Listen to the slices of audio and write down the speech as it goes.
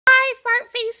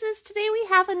Smart Faces. Today we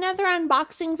have another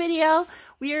unboxing video.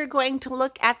 We are going to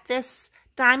look at this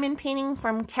diamond painting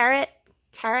from Carat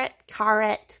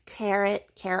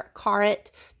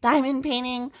Diamond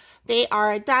Painting. They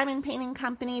are a diamond painting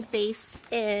company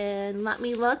based in,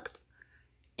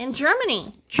 in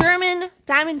Germany. German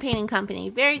diamond painting company.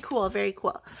 Very cool, very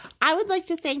cool. I would like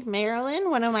to thank Marilyn,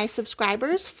 one of my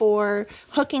subscribers, for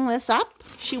hooking this up.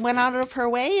 She went out of her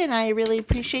way and I really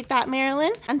appreciate that,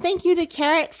 Marilyn. And thank you to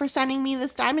Carat for sending me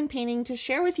this diamond painting to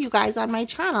share with you guys on my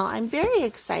channel. I'm very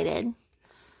excited.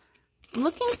 I'm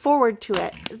looking forward to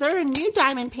it. They're a new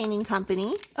diamond painting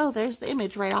company. Oh, there's the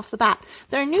image right off the bat.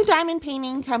 They're a new diamond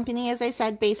painting company, as I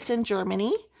said, based in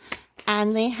Germany.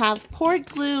 And they have poured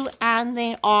glue and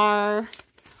they are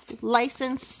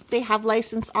licensed. They have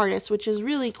licensed artists, which is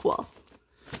really cool.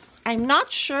 I'm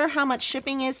not sure how much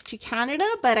shipping is to Canada,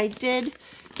 but I did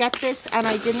get this and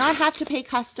I did not have to pay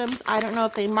customs. I don't know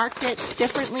if they marked it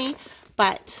differently,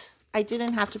 but I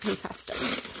didn't have to pay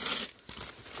customs.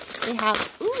 They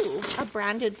have, ooh, a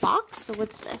branded box. So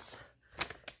what's this?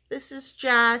 This is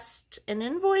just an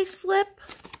invoice slip.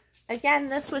 Again,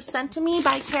 this was sent to me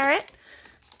by Carat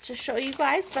to show you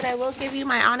guys, but I will give you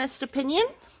my honest opinion.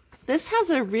 This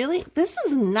has a this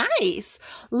is nice.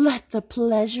 Let the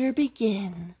pleasure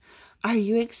begin. Are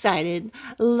you excited?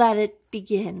 Let it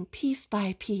begin, piece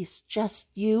by piece, just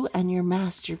you and your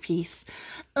masterpiece.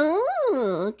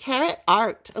 Ooh, Carat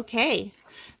Art. Okay.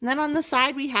 And then on the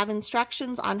side, we have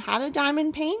instructions on how to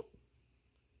diamond paint.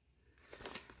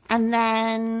 And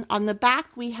then on the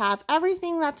back, we have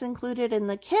everything that's included in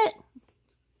the kit.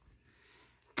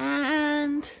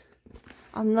 And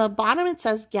on the bottom, it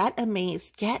says, get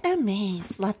amazed,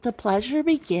 let the pleasure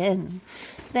begin.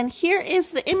 Then here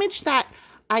is the image that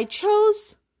I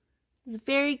chose. It's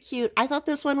very cute. I thought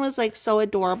this one was like so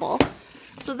adorable.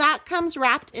 So that comes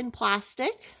wrapped in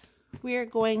plastic. We are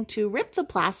going to rip the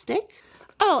plastic.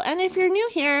 Oh, and if you're new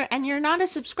here and you're not a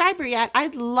subscriber yet,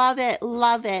 I'd love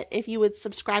it if you would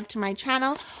subscribe to my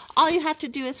channel. All you have to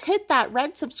do is hit that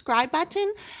red subscribe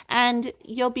button and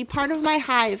you'll be part of my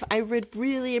hive. I would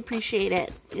really appreciate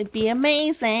it. It'd be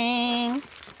amazing.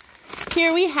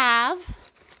 Here we have,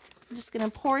 I'm just going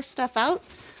to pour stuff out.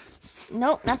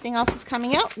 Nope, nothing else is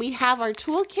coming out. We have our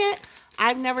toolkit.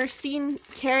 I've never seen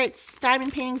Carat's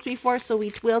diamond paintings before, so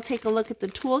we will take a look at the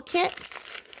toolkit.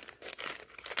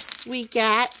 We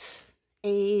get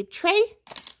a tray,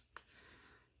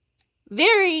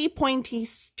 very pointy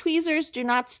tweezers, do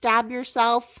not stab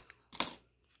yourself,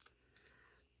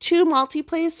 2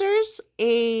 multi-placers,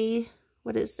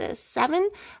 what is this, a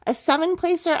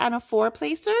 7-placer and a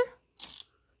 4-placer,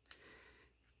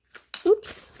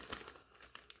 oops,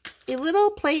 a little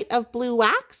plate of blue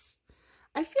wax.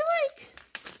 I feel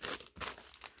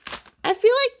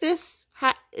like this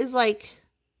is like,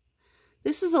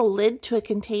 this is a lid to a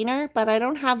container, but I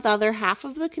don't have the other half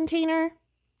of the container.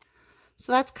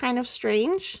 So that's kind of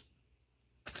strange.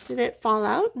 Did it fall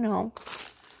out? No.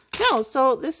 No,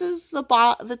 so this is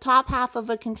the top half of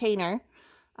a container.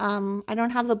 I don't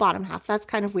have the bottom half. That's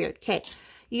kind of weird. Okay.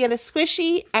 You get a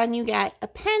squishy and you get a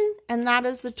pen, and that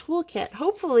is the toolkit.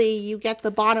 Hopefully you get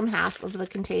the bottom half of the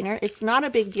container. It's not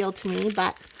a big deal to me,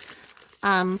 but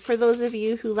for those of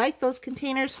you who like those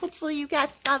containers, hopefully you get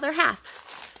the other half.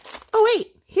 Oh,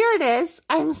 wait, here it is.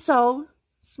 I'm so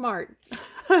smart.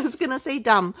 I was going to say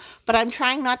dumb, but I'm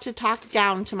trying not to talk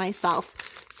down to myself.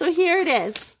 So here it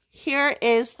is. Here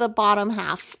is the bottom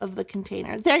half of the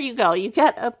container. There you go. You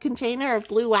get a container of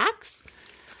blue wax.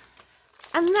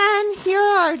 And then here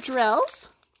are our drills.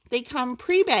 They come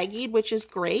pre-baggied, which is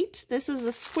great. This is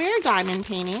a square diamond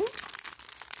painting.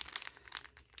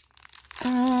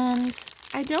 And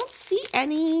I don't see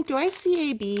any, do I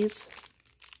see ABs?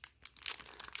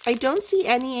 I don't see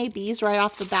any ABs right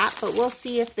off the bat, but we'll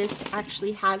see if this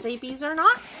actually has ABs or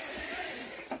not.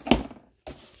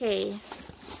 Okay.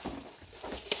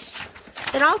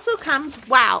 It also comes,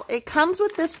 wow, it comes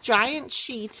with this giant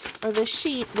sheet, or the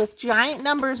sheet with giant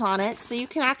numbers on it, so you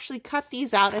can actually cut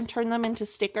these out and turn them into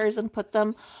stickers and put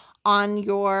them on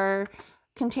your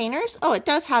containers. Oh, it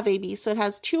does have ABs, so it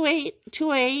has 208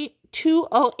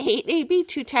 AB,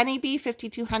 210 AB,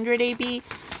 5200 AB,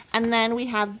 and then we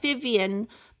have Vivian,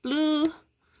 Blue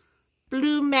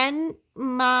Menschen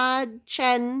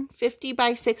 50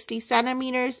 by 60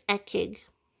 centimeters Eckig.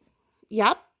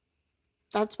 Yep,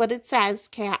 that's what it says.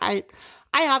 Okay, I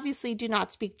obviously do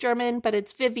not speak German, but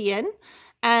it's Vivian,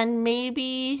 and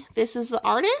maybe this is the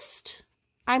artist.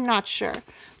 I'm not sure,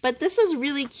 but this is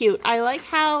really cute. I like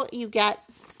how you get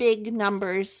big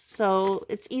numbers, so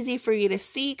it's easy for you to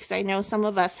see, because I know some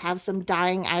of us have some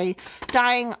dying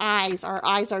eyes. Our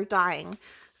eyes are dying.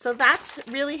 So that's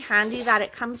really handy that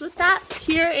it comes with that.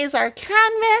 Here is our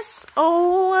canvas.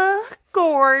 Oh,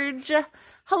 gorge.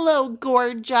 Hello,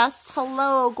 gorgeous.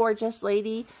 Hello, gorgeous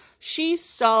lady. She's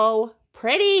so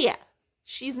pretty.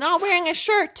 She's not wearing a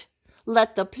shirt.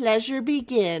 Let the pleasure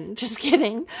begin. Just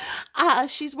kidding.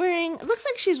 She's wearing, it looks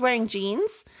like she's wearing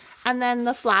jeans. And then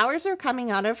the flowers are coming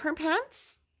out of her pants.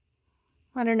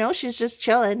 I don't know, she's just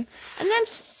chilling. And then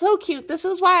so cute. This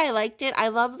is why I liked it. I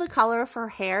love the color of her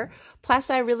hair. Plus,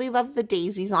 I really love the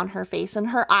daisies on her face. And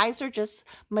her eyes are just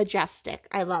majestic.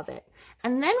 I love it.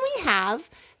 And then we have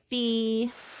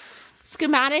the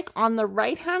schematic on the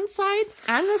right-hand side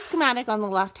and the schematic on the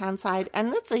left-hand side.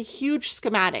 And it's a huge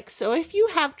schematic. So if you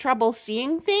have trouble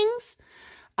seeing things,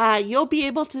 you'll be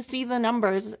able to see the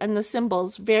numbers and the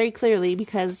symbols very clearly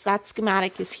because that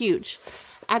schematic is huge.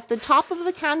 At the top of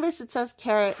the canvas, it says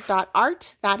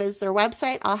Carat.art. That is their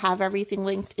website. I'll have everything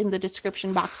linked in the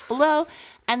description box below.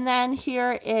 And then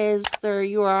here is their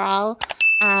URL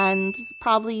and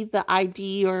probably the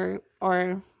ID or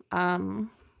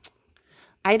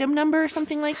item number or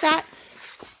something like that.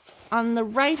 On the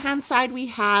right-hand side, we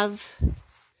have,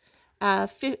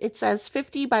 it says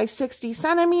 50 by 60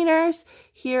 centimeters.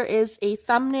 Here is a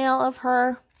thumbnail of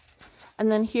her.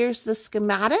 And then here's the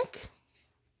schematic.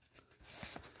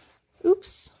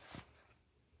 Oops.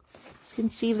 You can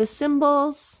see the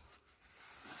symbols.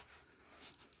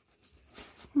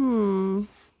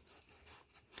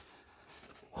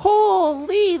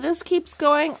 Holy, this keeps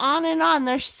going on and on.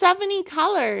 There's 70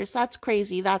 colors. That's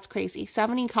crazy. That's crazy.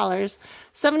 70 colors.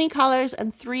 70 colors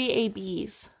and 3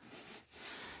 ABs.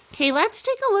 Okay, let's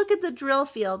take a look at the drill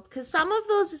field because some of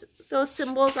those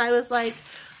symbols, I was like,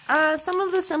 some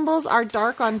of the symbols are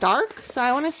dark on dark. So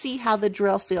I want to see how the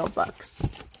drill field looks.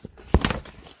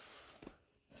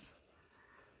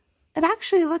 It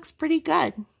actually looks pretty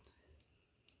good.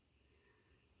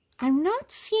 I'm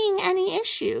not seeing any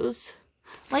issues.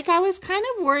 Like I was kind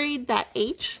of worried that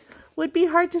H would be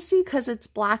hard to see because it's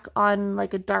black on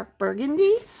like a dark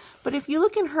burgundy. But if you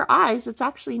look in her eyes, it's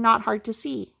actually not hard to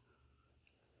see.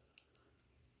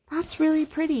 That's really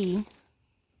pretty.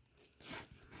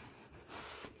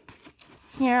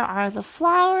 Here are the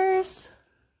flowers.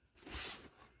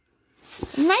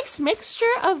 Nice mixture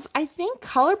of, I think,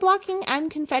 color blocking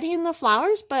and confetti in the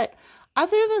flowers, but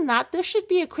other than that, this should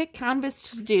be a quick canvas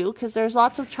to do because there's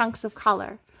lots of chunks of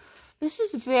color. This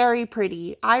is very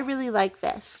pretty. I really like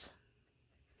this.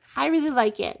 I really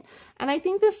like it. And I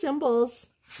think the symbols,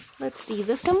 let's see,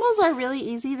 the symbols are really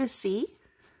easy to see.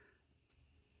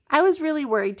 I was really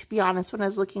worried, to be honest, when I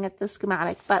was looking at the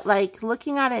schematic, but like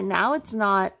looking at it now, it's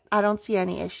not, I don't see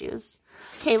any issues.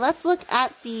 Okay, let's look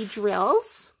at the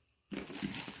drills.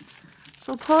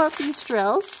 So pull out these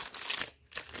drills.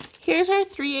 Here's our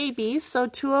 3 ABs. So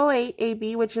 208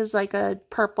 AB, which is like a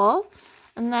purple,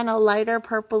 and then a lighter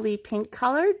purpley pink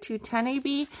color, 210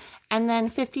 AB, and then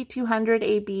 5200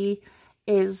 AB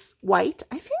is white.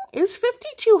 I think, is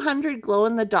 5200 glow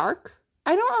in the dark?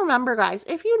 I don't remember, guys.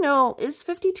 If you know, is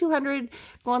 5200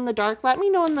 glow in the dark? Let me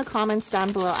know in the comments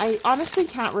down below. I honestly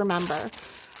can't remember.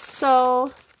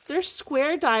 So there's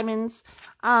square diamonds.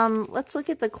 Let's look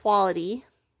at the quality.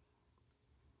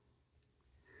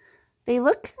 They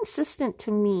look consistent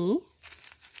to me.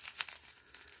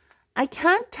 I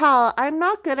can't tell. I'm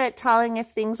not good at telling if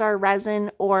things are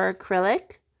resin or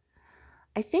acrylic.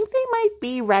 I think they might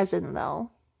be resin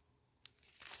though.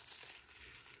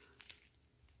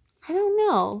 I don't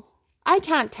know. I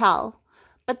can't tell.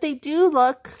 But they do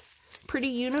look pretty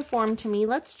uniform to me.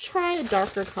 Let's try a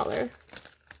darker color.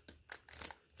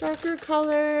 Darker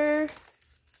color,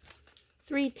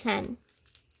 310.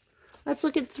 Let's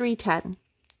look at 310.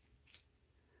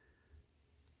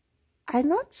 I'm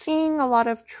not seeing a lot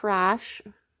of trash.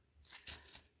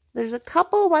 There's a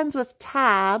couple ones with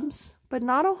tabs, but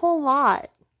not a whole lot.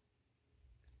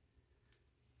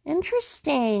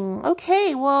 Interesting.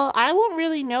 Okay, well, I won't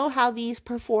really know how these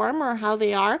perform or how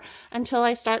they are until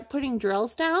I start putting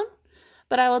drills down.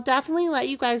 But I will definitely let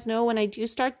you guys know when I do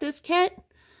start this kit.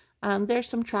 There's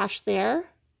some trash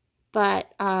there.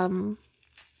 But,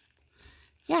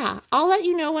 yeah, I'll let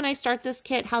you know when I start this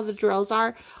kit how the drills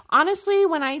are. Honestly,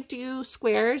 when I do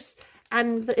squares,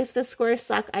 and if the squares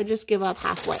suck, I just give up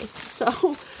halfway.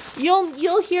 So,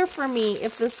 you'll hear from me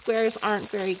if the squares aren't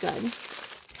very good.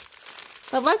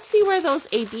 But let's see where those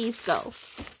ABs go.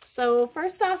 So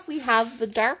first off, we have the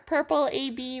dark purple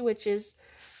AB, which is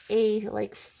a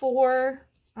like 4,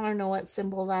 I don't know what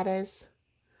symbol that is,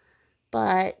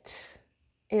 but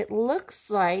it looks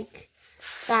like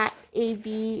that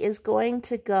AB is going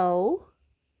to go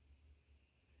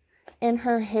in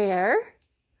her hair.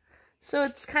 So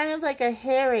it's kind of like a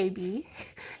hair AB.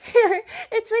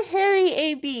 It's a hairy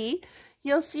AB.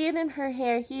 You'll see it in her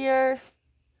hair here,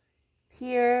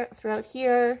 here, throughout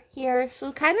here, here.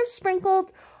 So kind of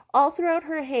sprinkled all throughout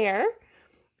her hair.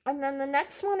 And then the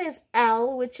next one is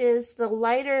L, which is the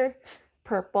lighter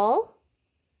purple.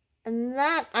 And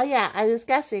that, oh yeah, I was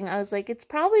guessing. I was like, it's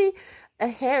probably a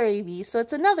hair AB. So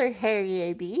it's another hairy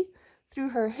AB through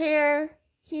her hair,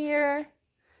 here,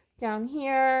 down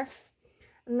here.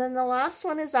 And then the last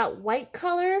one is that white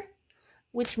color,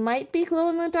 which might be glow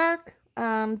in the dark.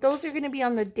 Those are going to be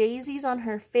on the daisies on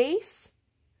her face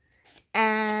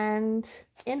and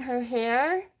in her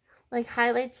hair, like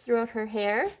highlights throughout her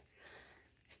hair,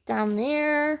 down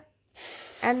there.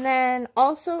 And then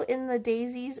also in the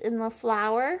daisies in the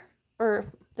flower, or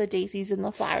the daisies in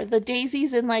the flower, the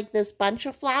daisies in like this bunch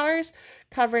of flowers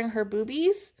covering her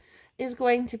boobies is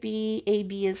going to be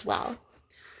AB as well.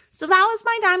 So that was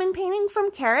my diamond painting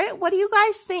from Carat. What do you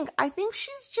guys think? I think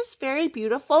she's just very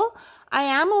beautiful. I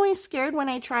am always scared when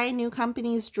I try a new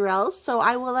company's drills, so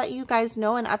I will let you guys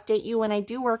know and update you when I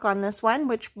do work on this one,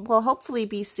 which will hopefully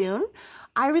be soon.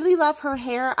 I really love her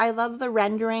hair. I love the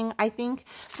rendering. I think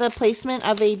the placement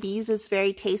of ABs is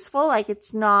very tasteful. Like,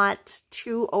 it's not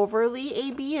too overly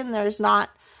AB, and there's not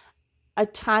a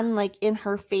ton like in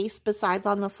her face besides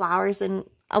on the flowers and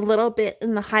a little bit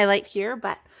in the highlight here,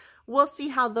 but we'll see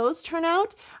how those turn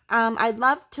out. I'd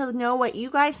love to know what you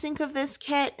guys think of this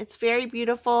kit. It's very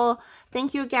beautiful.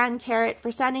 Thank you again, Carat, for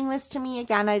sending this to me.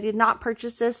 Again, I did not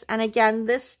purchase this. And again,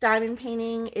 this diamond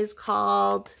painting is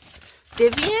called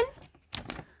Vivian.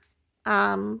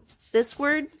 This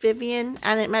word, Vivian,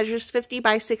 and it measures 50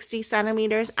 by 60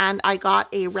 centimeters. And I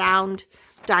got a round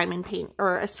diamond paint,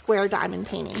 or a square diamond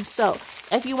painting. So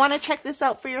if you want to check this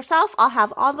out for yourself, I'll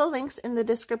have all the links in the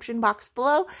description box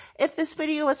below. If this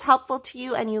video was helpful to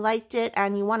you and you liked it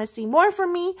and you want to see more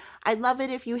from me, I'd love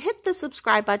it if you hit the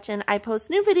subscribe button. I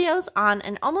post new videos on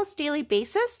an almost daily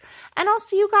basis, and I'll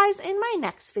see you guys in my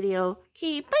next video.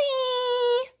 Okay, bye!